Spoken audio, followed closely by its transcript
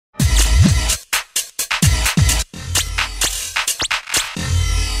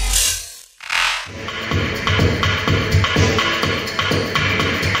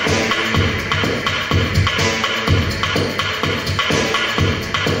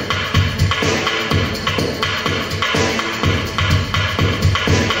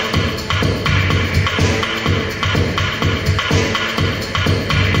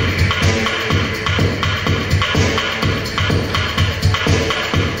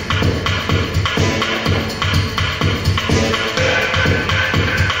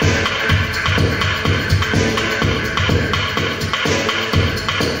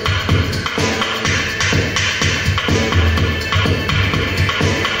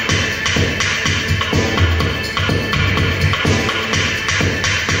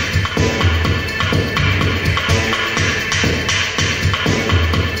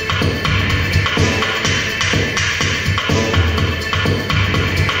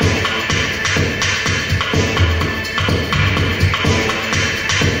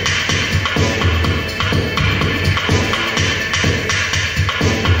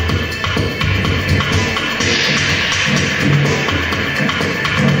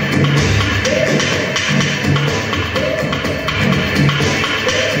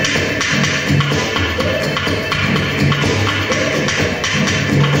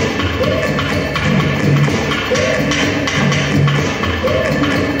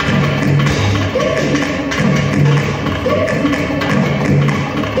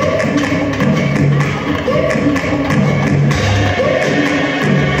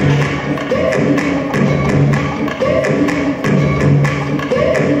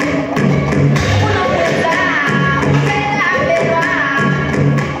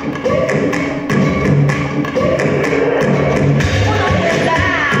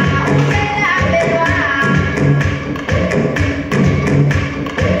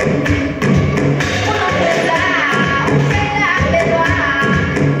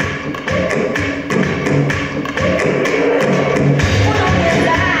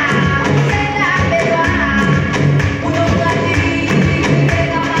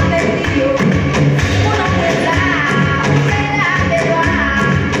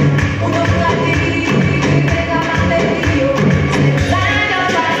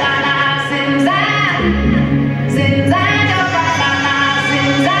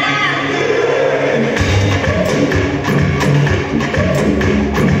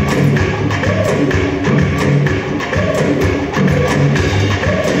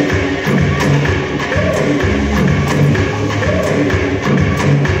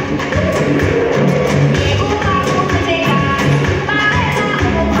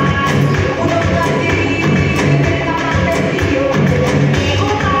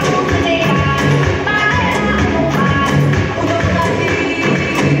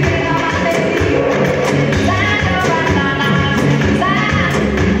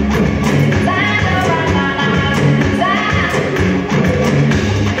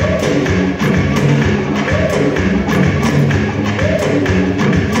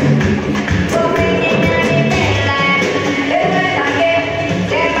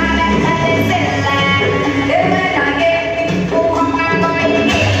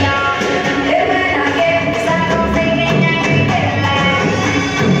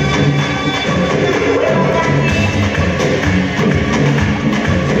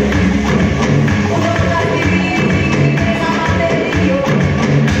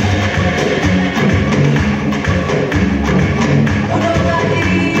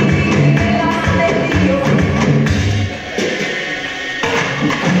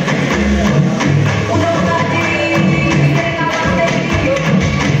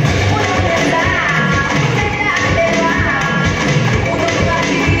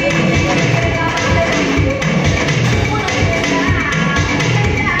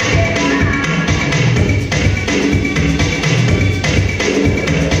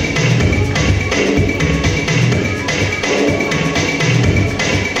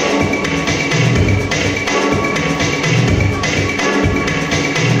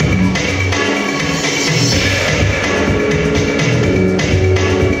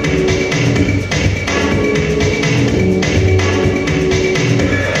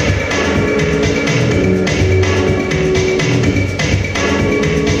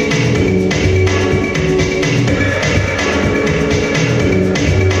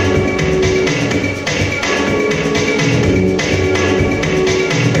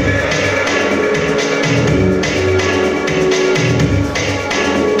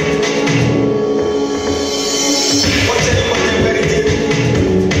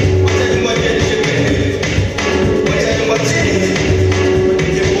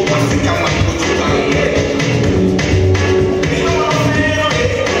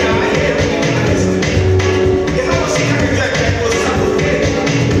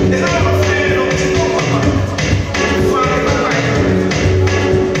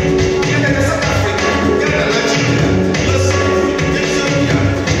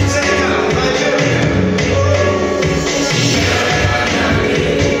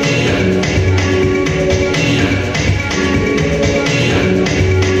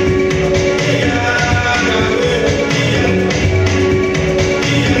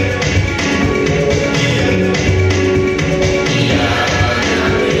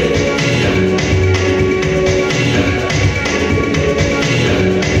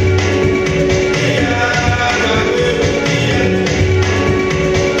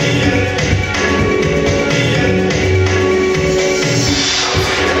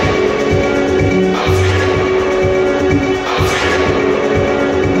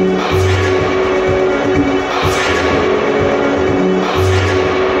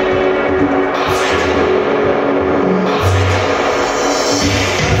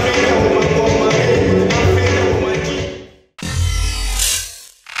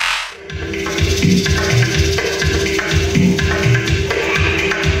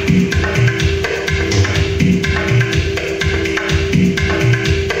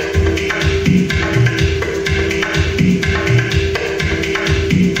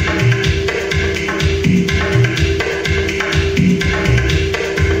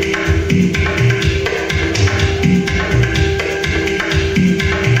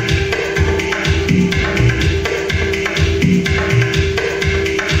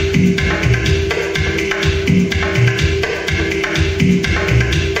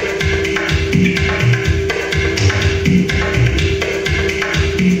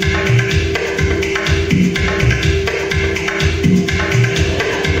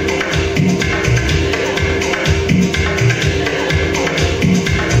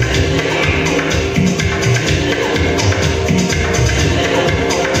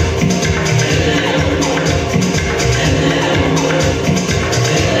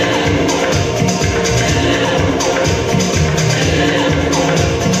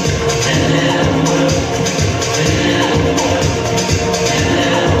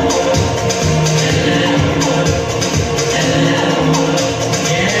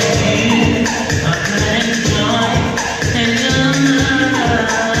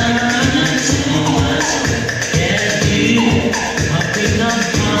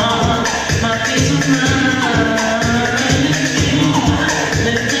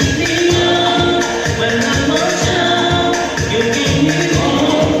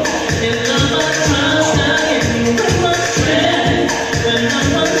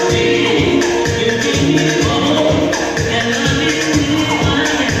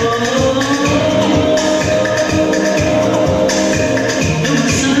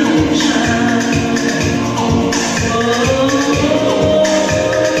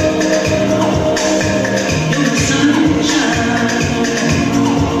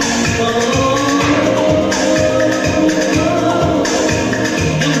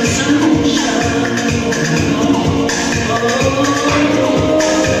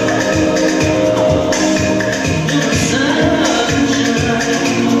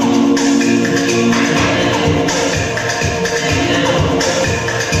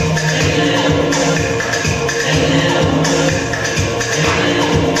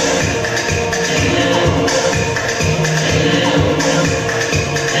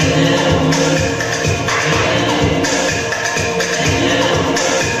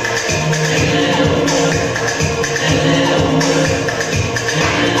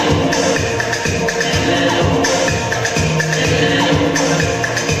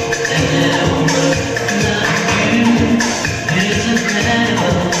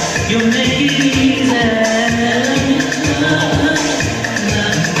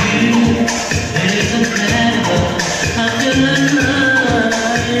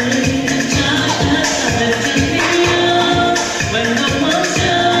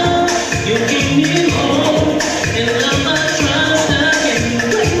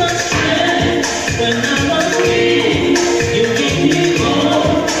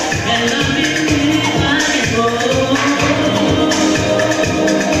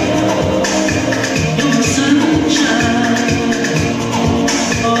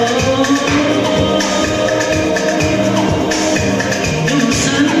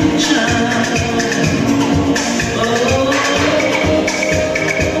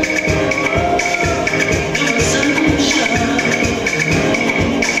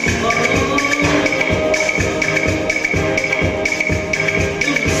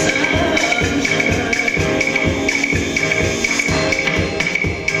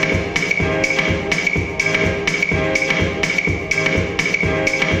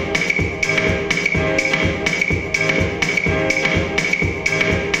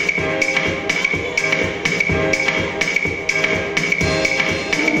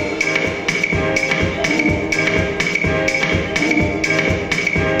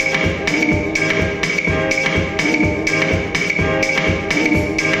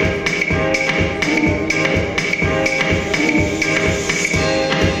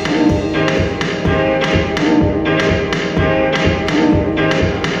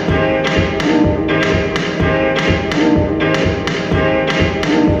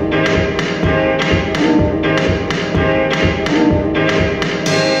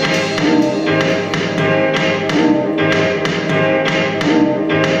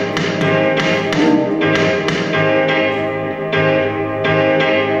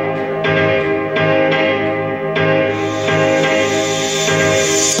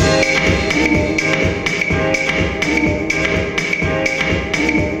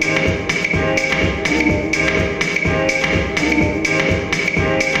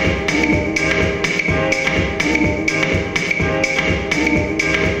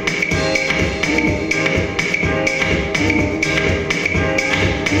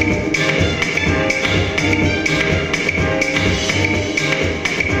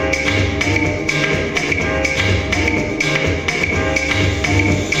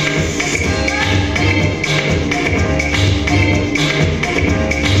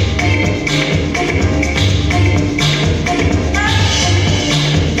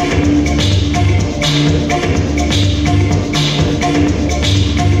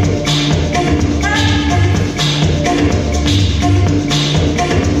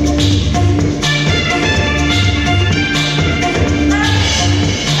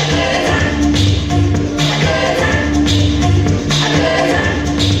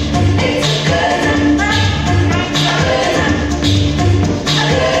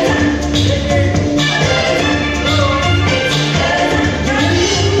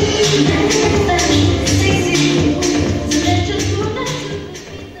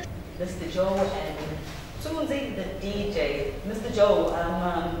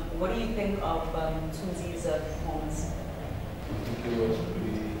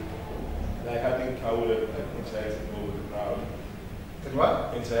I would have like interacted more with the crowd. Did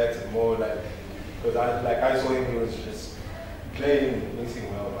what? Interacted more, like, because I saw him, he was just playing, mixing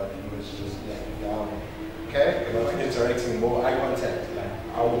well, but he was just like down. Okay. He was interacting more, eye contact.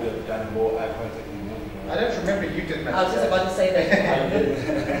 Like I would have done more eye contact in moving. I don't remember you did much. I was just about to say that. I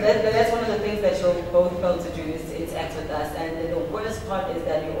did. That's one of the things that you'll both fail to do is to interact with us. And the worst part is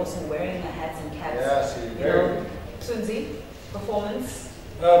that you're also wearing the hats and caps. Yeah, see, very. Mthunzi, performance.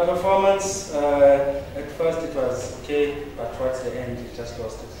 Performance, at first it was okay, but towards the end it just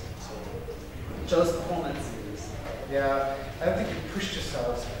lost it. So. Joe's performance. Yeah, I don't think you pushed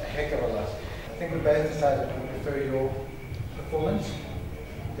yourselves a heck of a lot. I think we both decided we prefer your performance.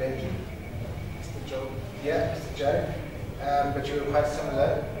 Mbheki, Mr. Joe. Yeah, Mr. Joe. But you were quite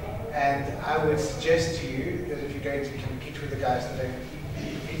similar. And I would suggest to you that if you're going to compete with the guys that they're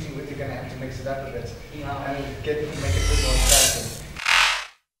competing with, you're going to have to mix it up a bit. Yeah. And make it a bit more exciting.